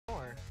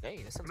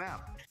Hey, that's a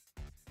map.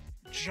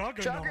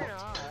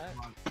 Juggernaut.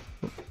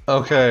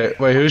 Okay,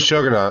 wait, who's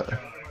Juggernaut?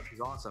 He's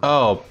awesome.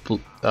 Oh,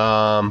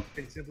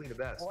 It's simply the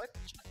best. What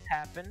just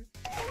happened?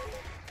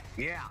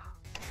 Yeah.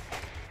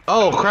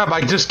 Oh crap!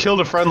 I just killed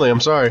a friendly. I'm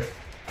sorry.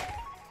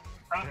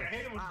 I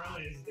hate it when Relle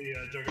is the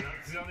Juggernaut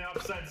because he's on the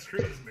opposite side of the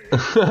screen as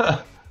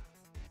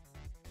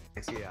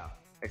me. Yeah.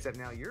 Except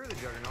now you're the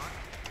Juggernaut.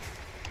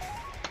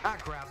 Ah,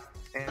 crap.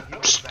 And he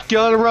Just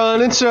gonna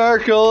run in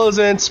circles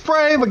and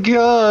spray my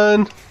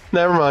gun.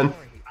 Never mind.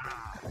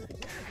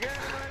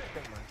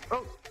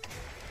 Oh.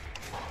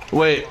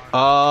 Wait,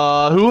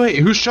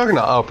 who's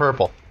Juggernaut? Oh,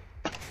 purple.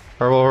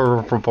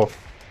 Purple.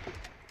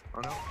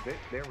 Oh no.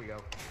 There we go.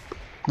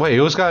 Wait,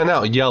 who's got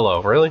now?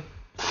 Yellow, really?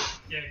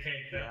 Yeah,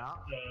 Cake, that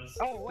does.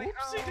 Oh, wait.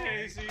 Whoopsie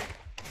daisy.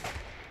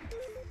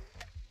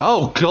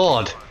 Oh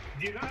god.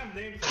 Do you not have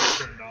names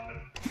for Juggernaut?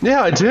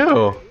 Yeah, I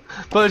do.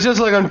 But it's just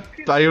like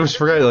I always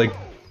forget, like.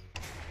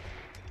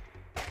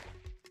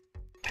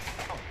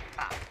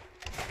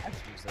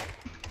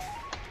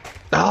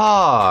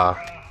 Ah,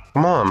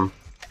 come on.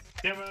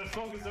 Yeah, but I was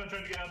focused on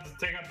trying to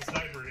take out the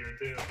sniper here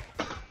too.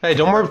 Hey,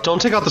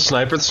 don't take out the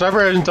sniper. The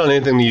sniper hasn't done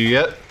anything to you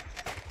yet.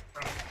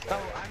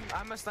 Oh,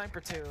 I'm a sniper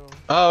too.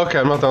 Oh, okay,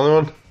 I'm not the only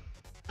one.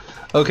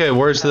 Okay,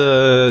 where's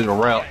the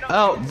Relle?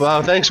 Oh,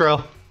 wow, thanks,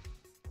 Relle.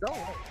 No.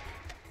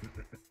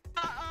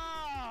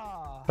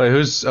 Wait,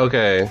 who's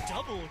okay?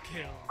 Double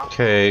kill.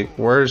 Okay,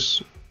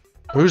 who's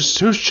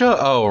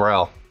Oh,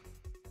 Relle.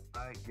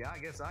 Yeah, I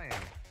guess I am.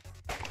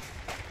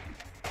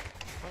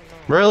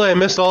 Really, I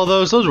missed all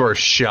those. Those were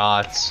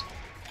shots.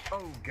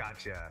 Oh,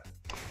 gotcha.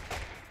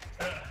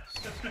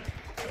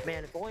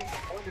 Man, if only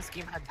this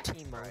game had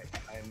team mode. Right.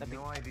 I have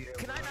no idea.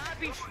 Can I not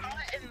be shot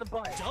in the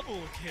butt? Double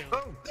kill.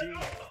 Oh, gee.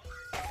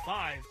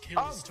 5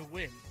 kills to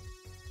win.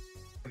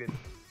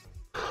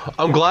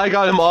 I'm glad I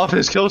got him off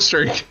his kill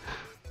streak.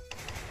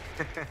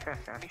 Be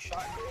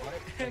shot in the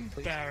butt, please.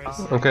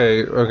 Embarrassing.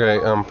 Okay,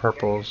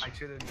 purples. I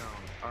should have known.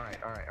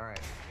 Alright.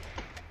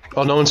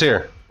 Oh, no one's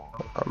here.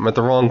 I'm at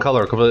the wrong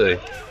color completely.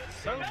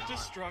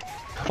 Self-destruct.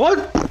 What?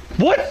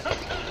 What?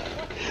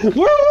 Where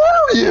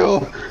were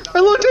you? I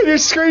looked at your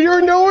screen, you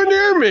were nowhere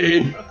near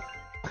me.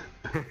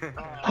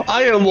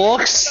 I am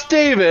Lux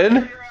David.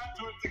 The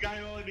guy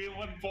who only needed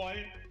 1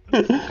 point.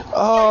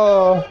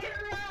 Oh.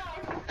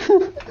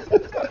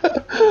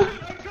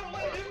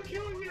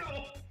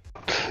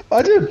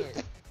 I did.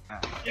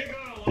 You're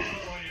gonna love it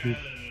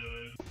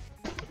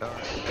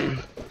when you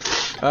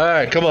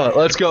Alright, come on,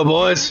 let's go,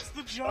 boys. It's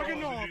the did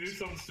Juggernaut. you do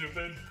something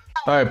stupid?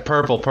 Alright,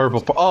 purple.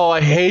 Oh,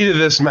 I hated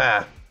this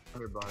map.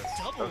 Double.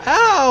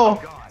 Ow!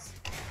 God.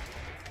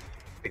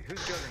 Wait, who's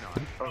Juggernaut?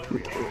 Oh, there we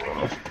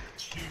go.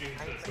 Shooting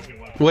says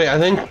something like Wait, I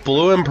think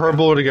blue and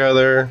purple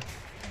together.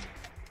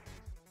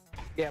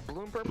 Yeah,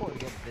 blue and purple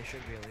together, they should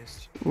be at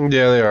least.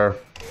 Yeah, they are.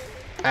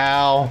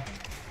 Ow.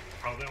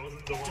 Oh, that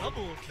wasn't the one.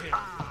 Double kill.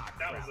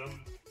 That was him.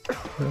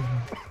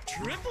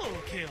 Triple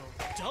kill.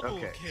 Double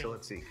Okay, so kill.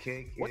 let's see.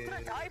 Cake What is... did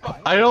I die by?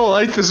 I don't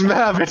like this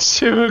map, it's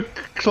too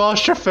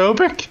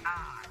claustrophobic.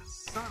 Ah,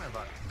 son of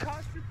a...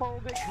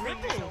 Claustrophobic.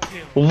 Triple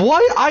kill.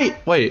 What?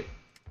 Wait.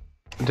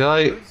 Did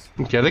I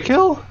get a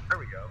kill? There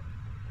we go.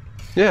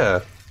 Yeah.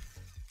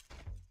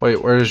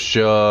 Wait, where's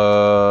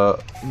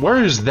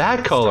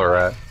that color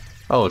at?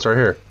 Oh, it's right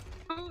here.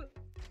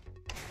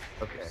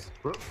 Okay.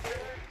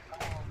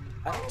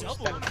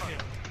 Double kill.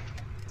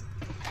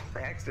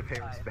 Thanks to pay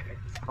respect.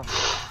 Oh my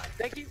god.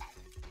 Thank you.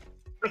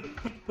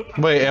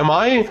 Wait, am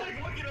I? It's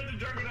like looking at the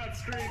Juggernaut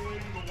screen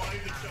waiting for the line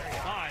to show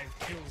up. 5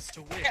 kills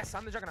to win. Yes,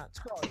 I'm the Juggernaut.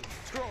 Scroll you.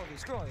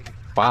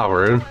 Wow,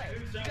 rude.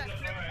 Who's Juggernaut?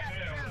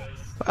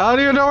 How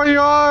do you know where you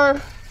are?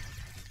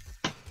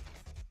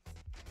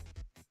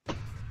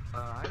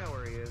 I know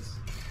where he is.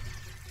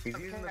 He's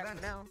using the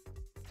vents. now.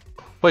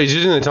 Wait, he's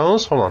using the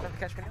tunnels? Hold on.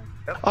 Catch me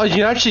now. Oh, you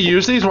can actually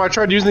use these? Well, I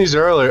tried using these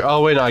earlier.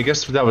 Oh, wait, no, I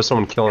guess that was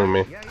someone killing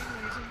me. Yeah, you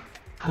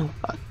can use him.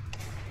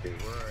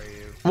 Dude, where are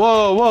you?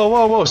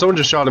 Whoa, someone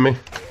just shot at me.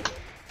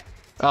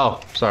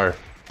 Oh, sorry.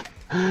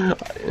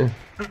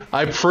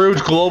 I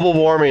proved global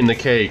warming the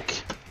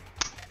cake.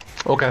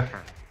 Okay.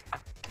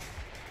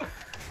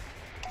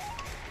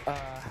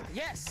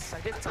 Yes, I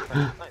did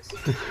something. Nice.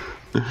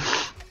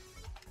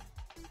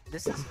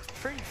 This is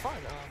pretty fun.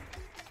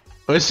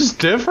 This is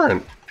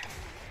different.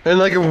 In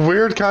like a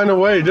weird kind of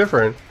way,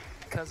 different.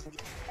 Because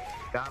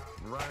Stop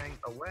running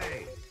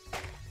away.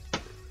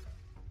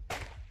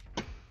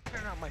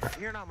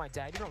 you're not my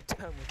dad. You don't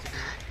tell me what to do.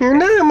 You're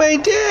not my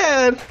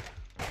dad!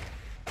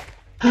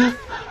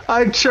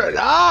 I tried.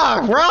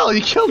 Ah, Relle,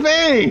 you killed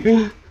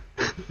me!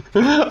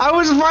 I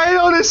was right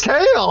on his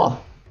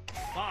tail!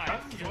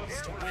 5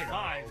 kills to win.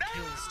 5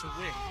 kills to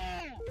win.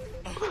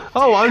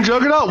 Oh, I'm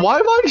Juggernaut? Why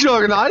am I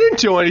Juggernaut? I didn't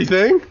do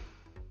anything!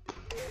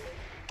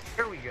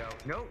 Here we go.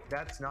 Nope,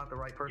 that's not the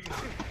right person.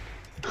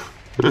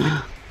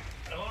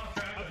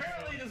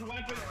 Apparently this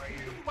weapon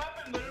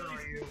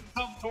literally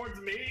comes towards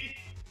me.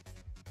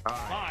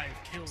 5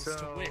 kills to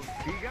So, win.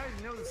 do you guys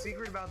know the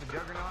secret about the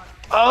Juggernaut?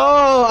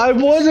 Oh, I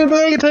wasn't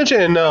paying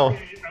attention, no.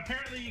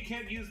 Apparently you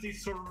can't use the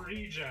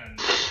Surgeon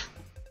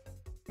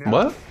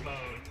What? mode.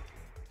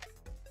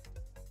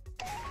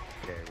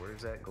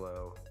 that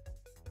glow.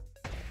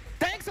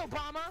 Thanks,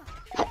 Obama.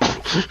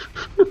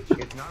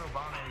 It's not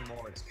Obama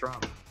anymore, it's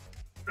Trump.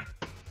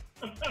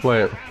 Wait. I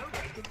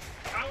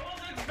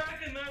wasn't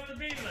expecting that to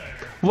be there.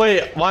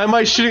 Wait, why am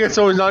I shooting at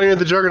someone who's not even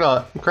the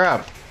Juggernaut?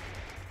 Crap.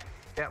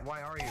 Yeah,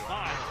 why are you?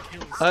 5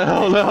 kills I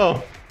don't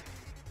know.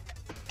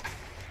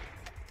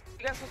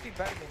 You guys supposed to be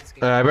better than this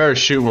game. I better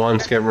shoot one,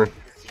 Skipper.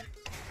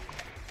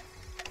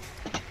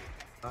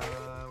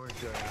 Where's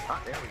Juggernaut?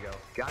 Ah, there we go.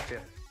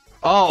 Gotcha.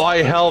 Oh,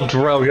 I helped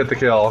Relle get the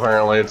kill,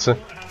 apparently. It's It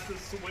has to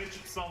switch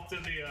itself to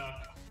the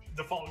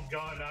default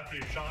gun after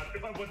you shot.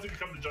 Once it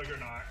becomes a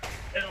Juggernaut,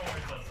 it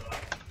always does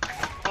that.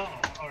 Oh,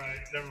 alright,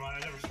 never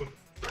mind. I never switched.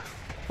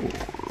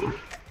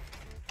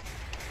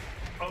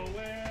 Oh,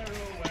 where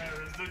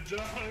is the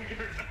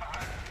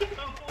Juggernaut?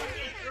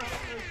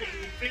 Where could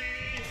it be?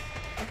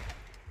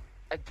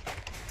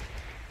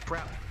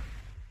 Crap.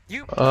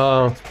 You.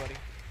 Oh. Buddy.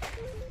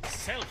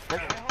 self. I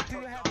hope you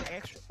have an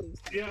extra.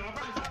 Yeah, I'm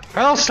probably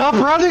Relle, stop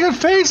running and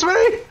face me!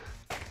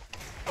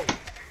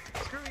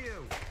 Screw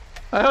you.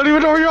 I don't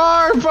even know where you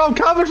are, bro. I'm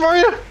coming for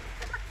you.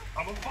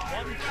 I'm a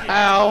fire.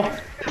 Ow.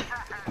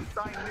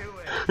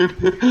 I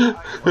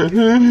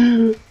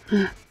knew it.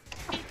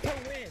 To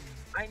win.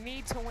 I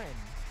need to win.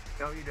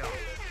 No, you don't.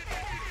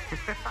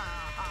 Damn.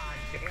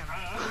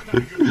 I'm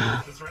not good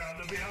at this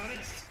round, to be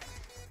honest.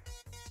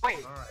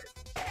 Wait.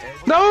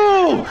 Alright.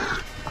 No!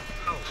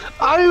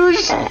 I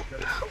was.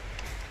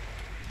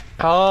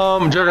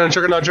 Juggernaut.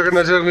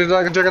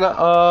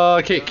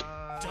 Cake.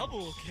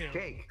 Double kill.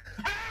 Cake.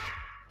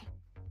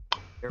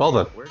 Well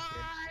done. Where's Cake?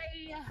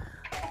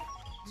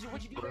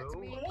 What'd you do that to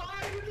me?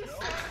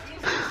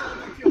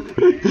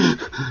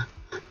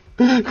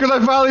 Because I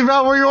finally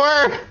found where you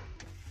were.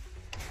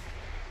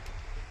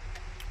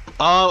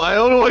 I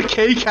don't know what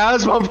Cake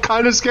has, but I'm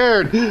kind of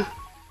scared. Let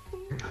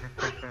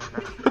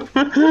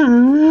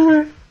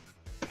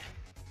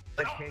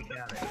Cake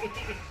have it.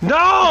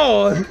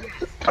 No!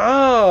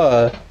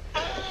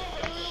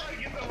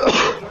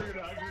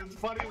 It's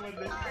funny when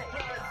they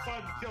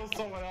fun to kill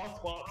someone else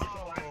while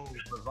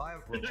it's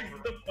Revive. the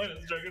fun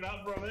is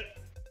Juggernaut from it.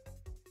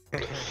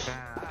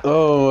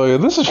 Oh, my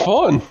God, this is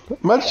fun.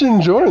 I'm actually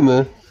enjoying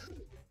this.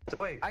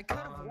 Wait. I could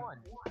have won.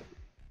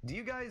 Do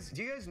you guys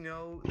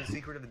know the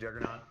secret of the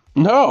Juggernaut?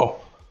 No.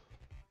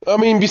 I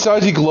mean,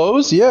 besides he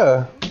glows,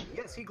 yeah.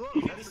 Yes, he glows.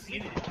 That's the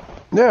secret.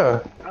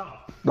 Yeah. Oh.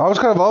 That was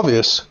kind of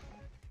obvious.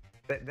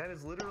 That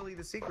is literally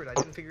the secret. I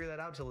didn't figure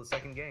that out till the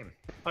second game.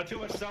 Too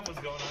much stuff was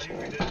going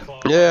on. You did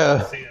close. Yeah. I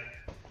didn't see it.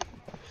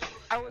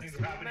 I was Things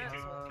were happening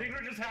things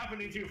were just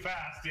happening too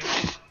fast, you know?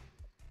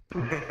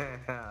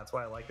 That's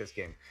why I like this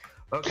game.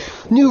 Okay.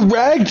 New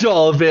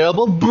ragdoll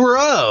available,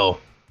 bro.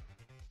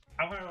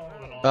 I'm gonna roll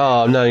it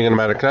all. Oh, no, you're gonna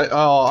matter. Can I?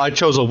 Oh, I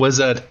chose a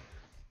wizard.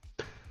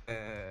 This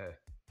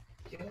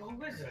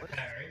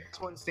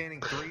one's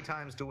standing 3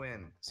 times to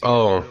win. So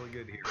Oh. you're really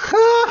good here.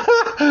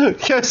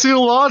 Guess who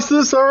lost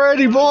this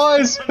already,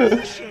 boys?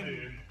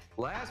 Dude.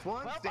 Last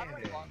one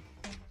standing.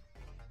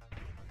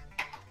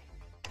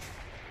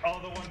 Oh,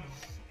 the one.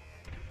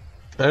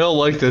 I don't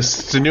like this.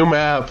 It's a new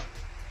map.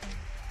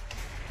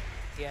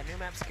 Yeah, new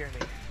map scared me.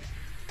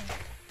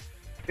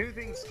 Two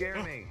things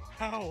scare me.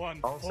 How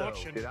Also,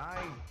 unfortunate. did I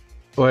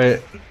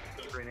Wait.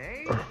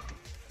 grenade? Son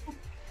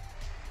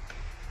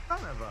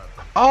of a.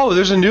 Oh,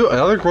 there's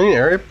another green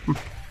area.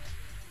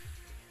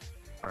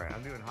 Alright,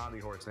 I'm doing hobby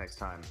horse next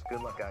time.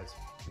 Good luck, guys.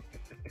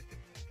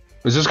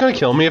 Is this gonna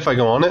kill me if I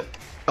go on it?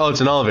 Oh, it's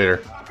an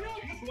elevator. I feel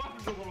like this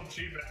weapon's a little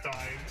cheap at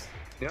times.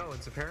 No,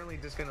 it's apparently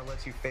just gonna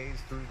let you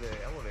phase through the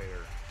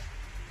elevator.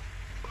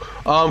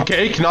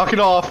 Cake, knock it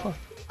off.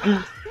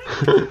 I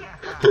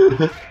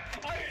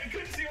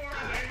couldn't see where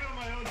I was aiming on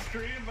my own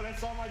screen, but I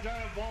saw my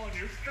giant ball on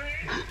your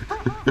screen.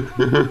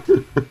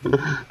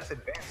 That's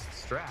advanced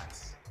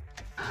strats.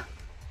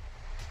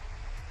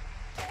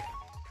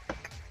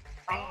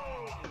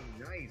 Oh,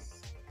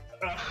 Nice.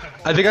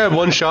 I think I have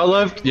one shot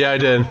left. Yeah, I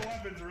did.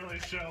 Weapons really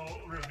reveal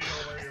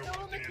where you're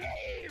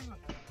located.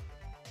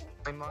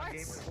 I'm on game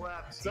with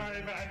left.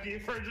 Sorry, Mackie,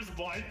 for just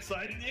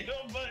blindsiding you,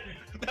 but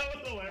that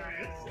was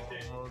hilarious.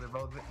 Oh, they're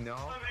both. No.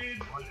 I mean,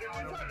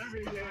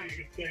 every day you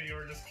could say you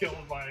were just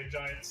killed by a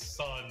giant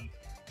sun.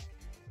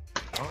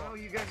 Oh no,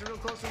 you guys are real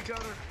close to each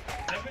other.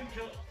 I've been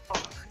killed.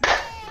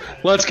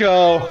 Let's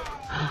go.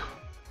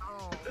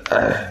 This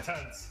is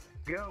intense.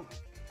 Go.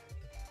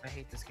 I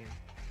hate this game.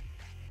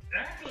 It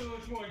actually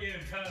looks more game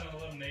 10 in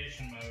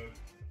elimination mode.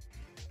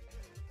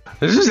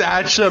 This is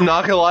actually, I'm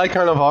not gonna lie,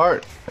 kind of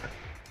hard.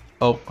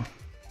 Oh. Come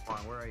on,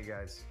 where are you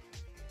guys?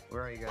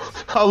 Where are you guys?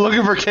 I'm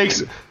looking for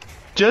cakes.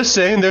 Just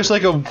saying, there's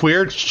like a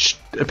weird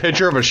a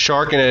picture of a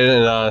shark in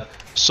a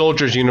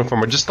soldier's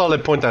uniform. I just thought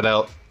I'd point that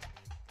out.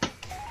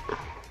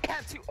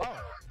 Cat two. Oh.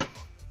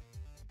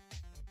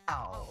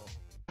 Ow.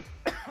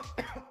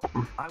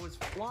 I was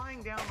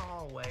flying down the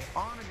hallway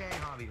on a dang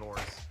hobby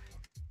horse.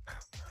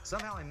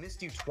 Somehow I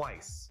missed you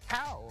twice.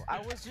 How? I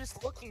was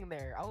just looking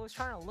there. I was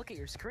trying to look at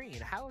your screen.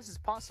 How is this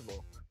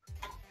possible?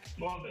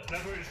 Well,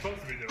 that's what you're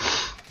supposed to be doing.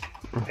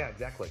 Yeah,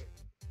 exactly.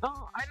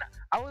 No,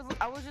 I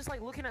was just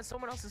like looking at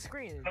someone else's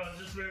screen. I was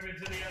just moving to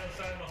the other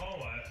side of the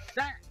hallway.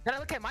 Then I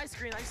look at my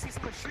screen, I just see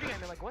someone shooting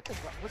at me. Like, what's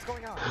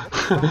going on? What the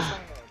fuck is going on?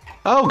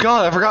 Oh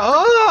god, I forgot.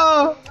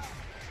 Oh!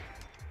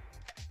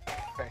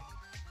 Okay.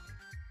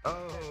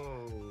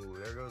 Oh,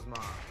 there goes Mom.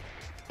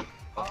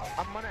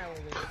 I'm on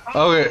elevator.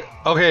 Okay,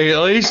 okay, at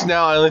least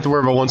now I only have to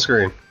worry about one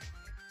screen.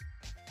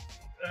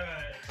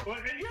 Well,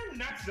 and you're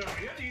next to me.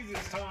 You have the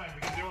easiest time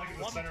because you're like in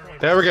the center of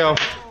There we go.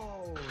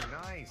 Oh,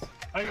 nice.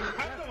 I mean,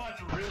 I don't watch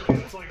really.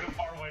 It's like a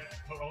far away,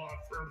 a lot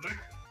further.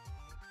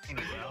 You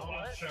don't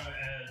watch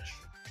Edge.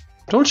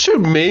 Don't shoot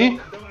me.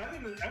 No,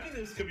 I think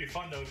this could be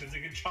fun though because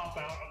you can chop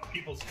out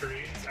people's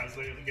screens as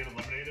they get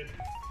eliminated.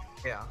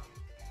 Yeah.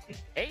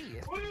 Hey.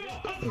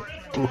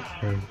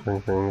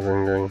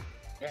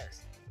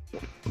 Yes.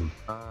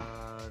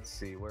 Let's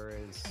see. Where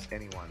is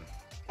anyone?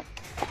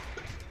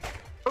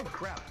 Oh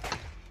crap.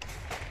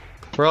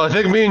 Well, I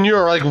think me and you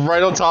are like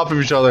right on top of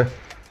each other.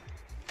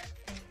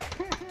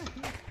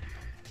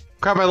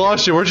 Crap, I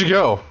lost you. Where'd you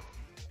go?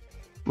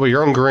 Wait,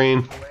 you're on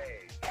green.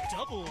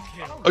 Double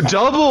kill. A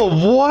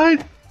double?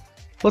 What?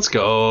 Let's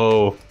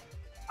go.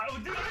 Oh,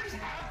 did I just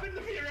happen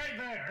to be right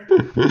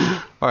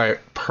there? Alright,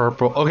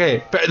 purple.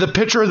 Okay, the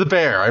picture of the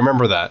bear. I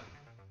remember that.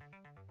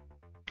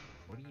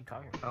 What are you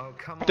talking about? Oh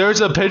come on.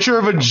 There's a picture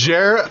of a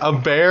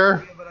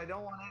bear. Yeah, but I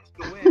don't want Edge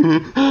to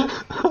win.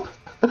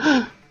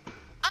 I'm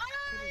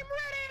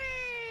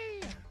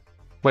ready!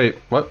 Wait,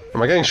 what?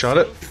 Am I getting shot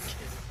at?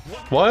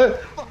 What?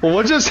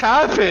 What just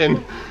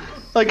happened?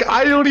 Like,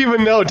 I don't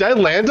even know. Did I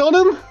land on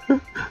him?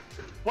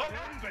 What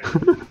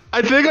happened?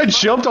 I think I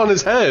jumped on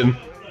his head.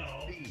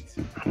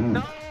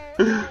 No,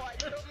 I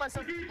killed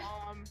myself with a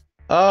bomb.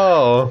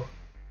 Oh.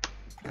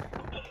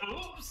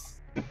 Oops.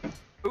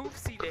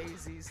 Oopsie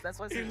daisies. That's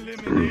why I said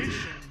Elimination.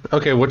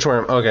 Okay, which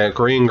one? Okay,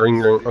 green, green,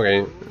 green.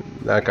 Okay,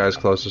 that guy's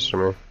closest to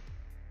me.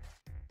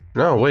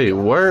 No, wait,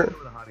 where? Go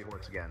to the hobby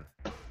horse again.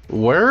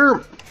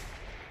 Where?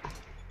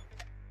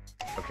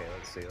 Okay,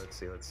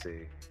 let's see.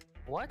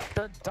 What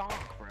the donk,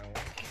 bro?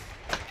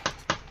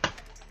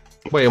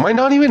 Wait, am I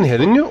not even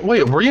hitting you?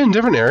 Wait, were you in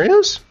different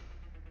areas?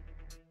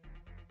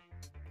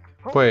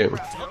 Wait.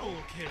 Double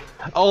kill.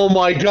 Oh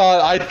my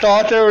god, I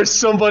thought there was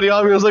somebody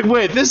on me. I was like,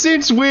 wait, this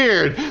seems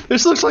weird.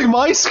 This looks like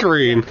my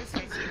screen. This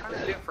is kind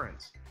of different.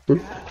 You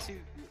have to.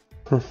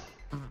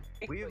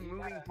 We have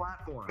moving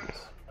platforms.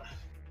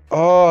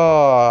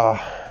 Oh.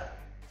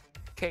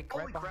 Okay,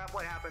 Holy grab crap,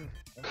 what happened?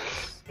 So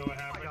what Oh my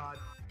happened? god.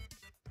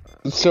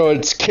 So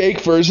it's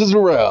Cake versus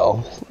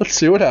Relle. Let's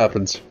see what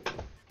happens.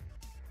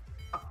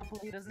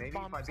 Hopefully he doesn't Maybe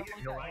bomb if I beat something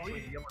it, he'll like actually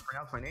that. be able to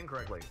pronounce my name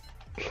correctly.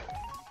 Yeah,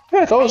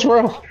 I thought it was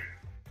Relle.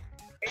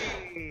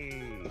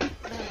 Hey!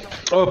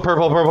 Oh,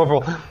 purple, purple,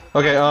 purple.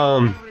 Okay,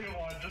 Everyone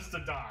just to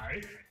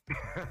die.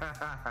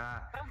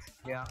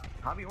 Yeah,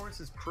 Hobby Horse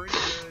is pretty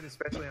good,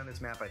 especially on this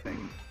map, I think.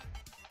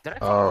 Did I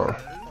Oh.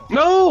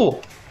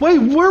 No! Wait,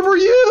 where were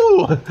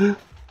you?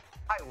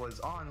 I was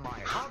on my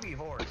Hobby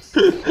Horse.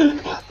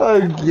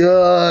 Oh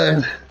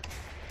god.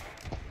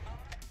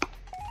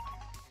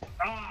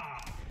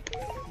 Ah!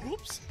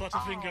 Whoops,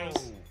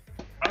 Butterfingers.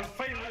 Oh.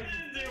 I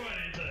didn't do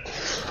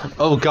anything.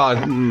 Oh god.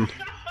 Mm.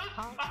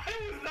 I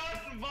was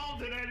not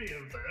involved in any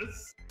of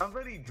this.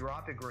 Somebody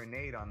dropped a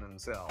grenade on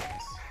themselves.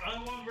 I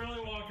want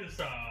really Walker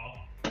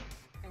style.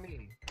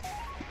 Me.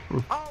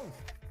 Oh!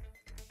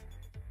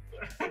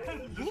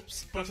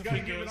 Whoops, Just gotta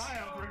keep an Butterfingers. eye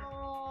out for.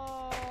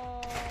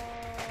 Oh,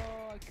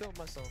 I killed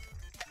myself.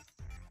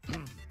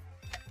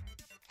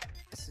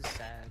 This is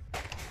sad.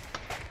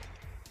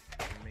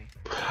 For me.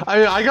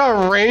 I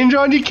got range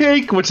on you,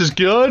 Cake, which is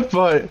good,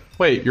 but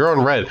wait, you're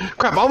on red.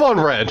 Crap, I'm on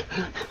red.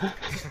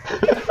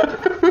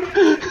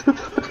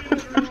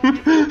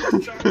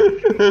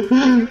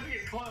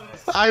 Get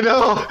close. I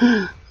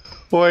know.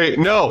 Wait,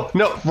 no,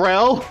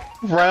 Relle.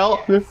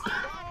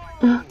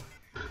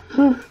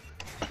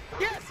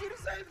 Yes, you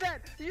deserve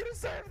that! You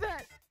deserve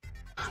that!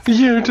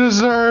 You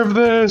deserve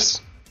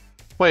this.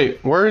 Wait,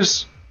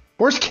 where's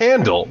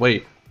Candle?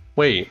 Wait.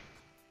 Where's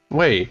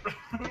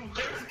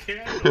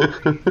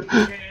Candle?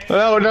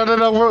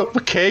 No, we're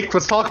Cake.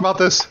 Let's talk about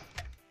this.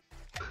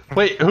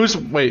 Wait.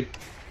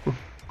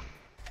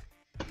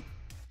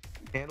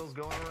 Candles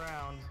going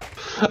around.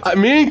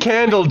 Me and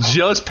Candle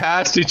just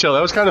passed each other.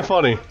 That was kind of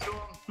funny. If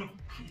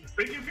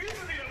you feel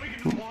something that we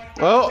can just walk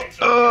Oh, past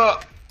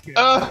each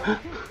other.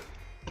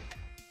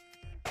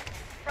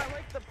 I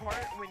like the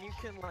part when you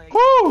can, like.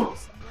 Woo!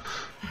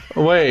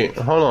 Wait,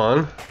 hold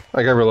on.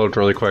 I gotta reload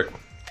really quick.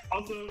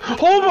 Also,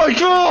 Oh my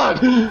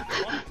god! You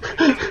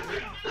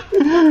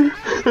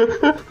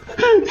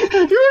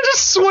were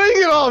just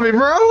swinging on me,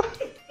 bro!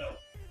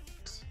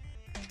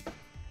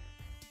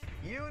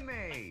 You and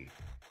me.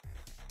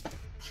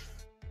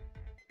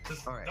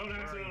 just Alright, don't where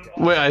are accidentally.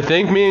 you Wait, I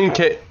think me and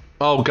Kate.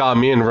 Oh god,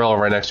 me and Relle are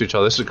right next to each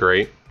other. This is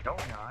great. No,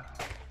 we're not.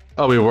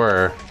 Oh, we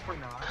were. We're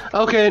not.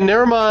 Okay,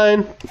 never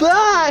mind.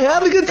 Bye!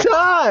 Have a good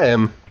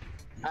time!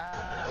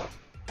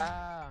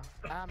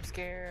 I'm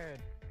scared.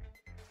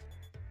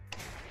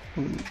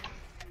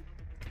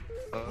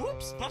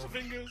 Whoops,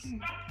 Butterfingers.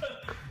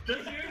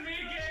 Just you and me,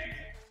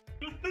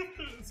 Cake.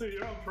 So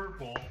you're on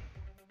purple.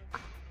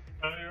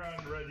 You're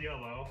on red,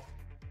 yellow.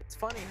 It's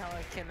funny how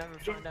I can never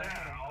Jump find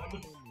out.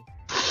 down.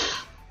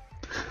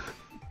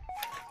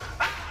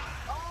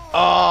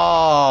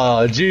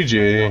 Ah, GG.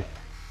 Is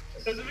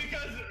it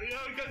because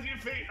you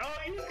think? Oh,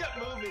 you just got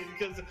moving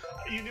because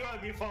you knew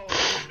I'd be following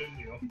you, didn't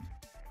you?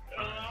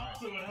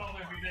 Also would help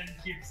if you didn't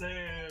keep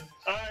saying,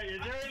 "Alright, you're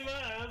doing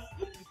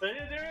this. Then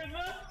you're doing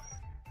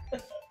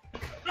this."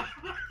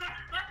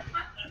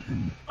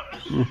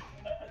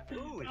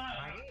 Ooh, it's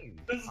Chinese.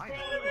 This is probably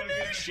my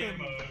favorite game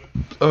mode.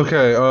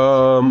 Okay,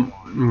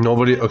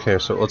 nobody. Okay,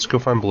 so let's go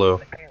find blue.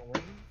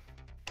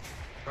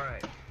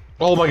 Alright.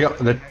 Oh my god,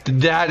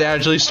 that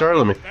actually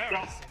startled me.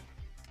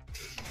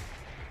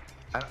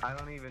 I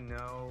don't even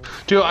know.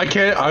 Dude, I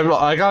can't.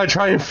 I gotta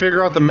try and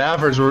figure out the map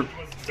first. Ooh,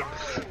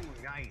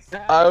 nice.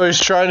 I was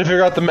trying to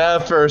figure out the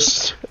map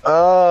first.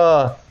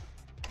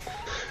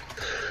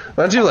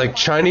 Let's do like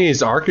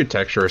Chinese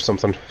architecture or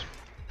something.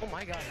 Oh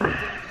my god.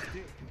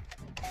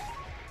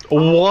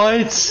 What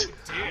did I just do?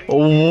 What?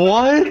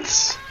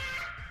 What?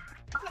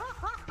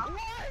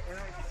 And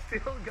I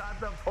still got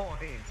the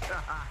point.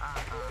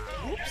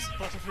 Oops,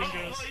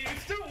 Butterfingers. Oh, you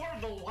still were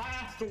the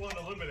last one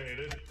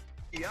eliminated.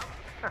 Yep.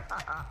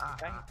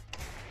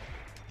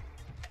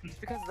 It's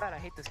because of that I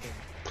hate this game.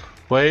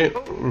 Wait.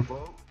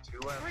 Whoa, 2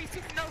 left.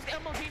 360 nose,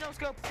 MLG nose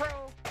go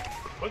pro.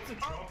 What's the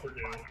chopper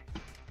do?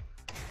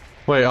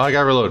 Wait, I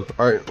gotta reload.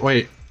 Alright,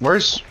 wait.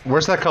 Where's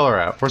that color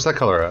at? Where's that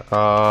color at?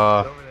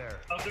 Over there.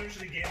 Oh, there's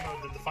the game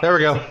mode that the There we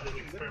go.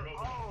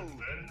 Oh,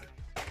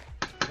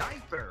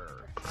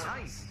 sniper.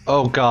 Nice.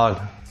 Oh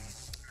god.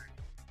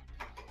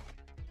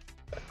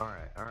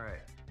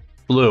 Alright.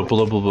 Blue.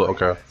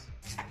 Okay.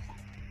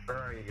 Where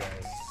are you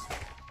guys?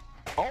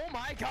 Oh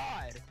my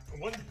god.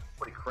 What?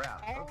 Holy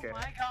crap. Oh Okay.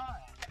 my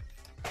god.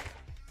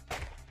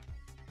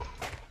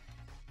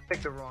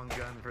 Picked the wrong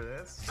gun for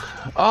this.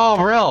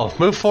 Oh, Relle,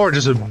 move forward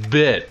just a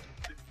bit.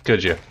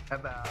 Could you? How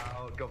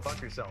about go fuck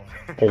yourself?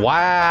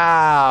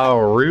 Wow,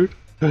 rude.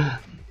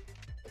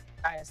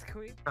 Guys, can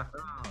we?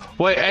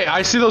 Wait, hey,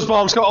 I see those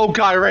bombs go. Oh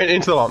god, I ran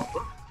into the bomb.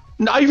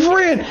 No, I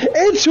ran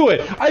into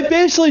it. I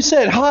basically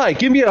said, "Hi,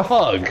 give me a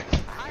hug."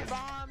 Hi,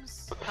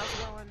 bombs. How's it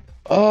going?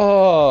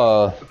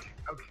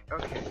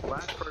 Okay.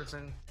 Last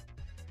person.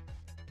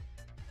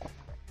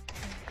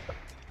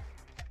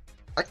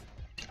 1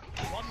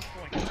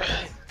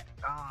 point.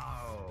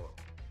 Oh.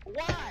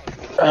 Why?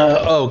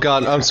 Oh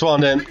god, I'm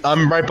spawned in.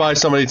 I'm right by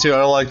somebody too. I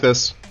don't like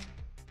this.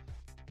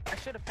 I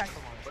should have packed the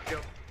launch. Let's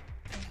go.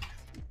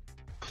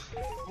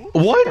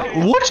 What?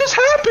 What just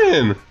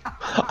happened?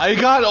 I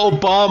got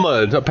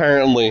Obama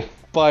apparently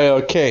by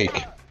a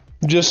cake.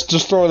 Just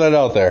throwing that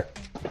out there.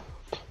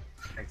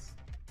 Nice.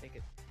 Take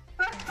it.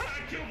 I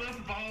killed us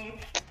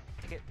both.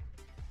 Take it.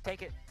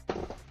 Take it.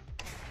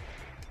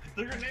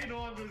 The grenade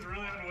launcher is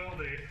really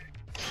unwieldy.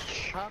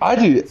 I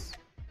do.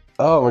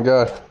 Oh my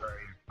god. Sorry.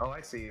 Oh,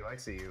 I see you.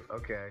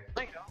 Okay.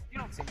 No, you don't. You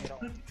don't see me at all.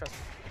 Trust me.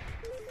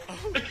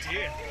 Oh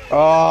dear.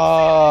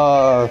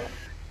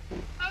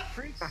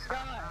 Freak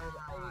God.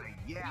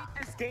 Yeah. I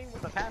beat this game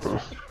with a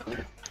password.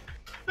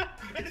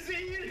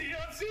 See, you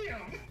don't see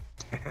him.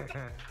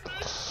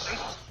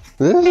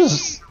 This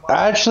is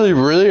actually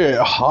really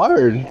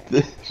hard.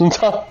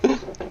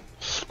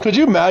 Could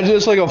you imagine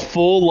it's like a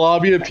full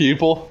lobby of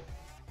people?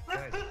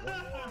 Guys,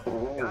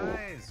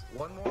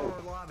 one more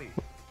lobby.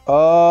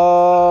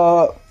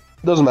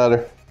 Doesn't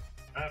matter.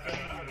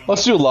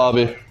 Let's do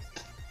lobby. Yeah.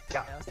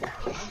 Yeah, let's do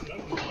it.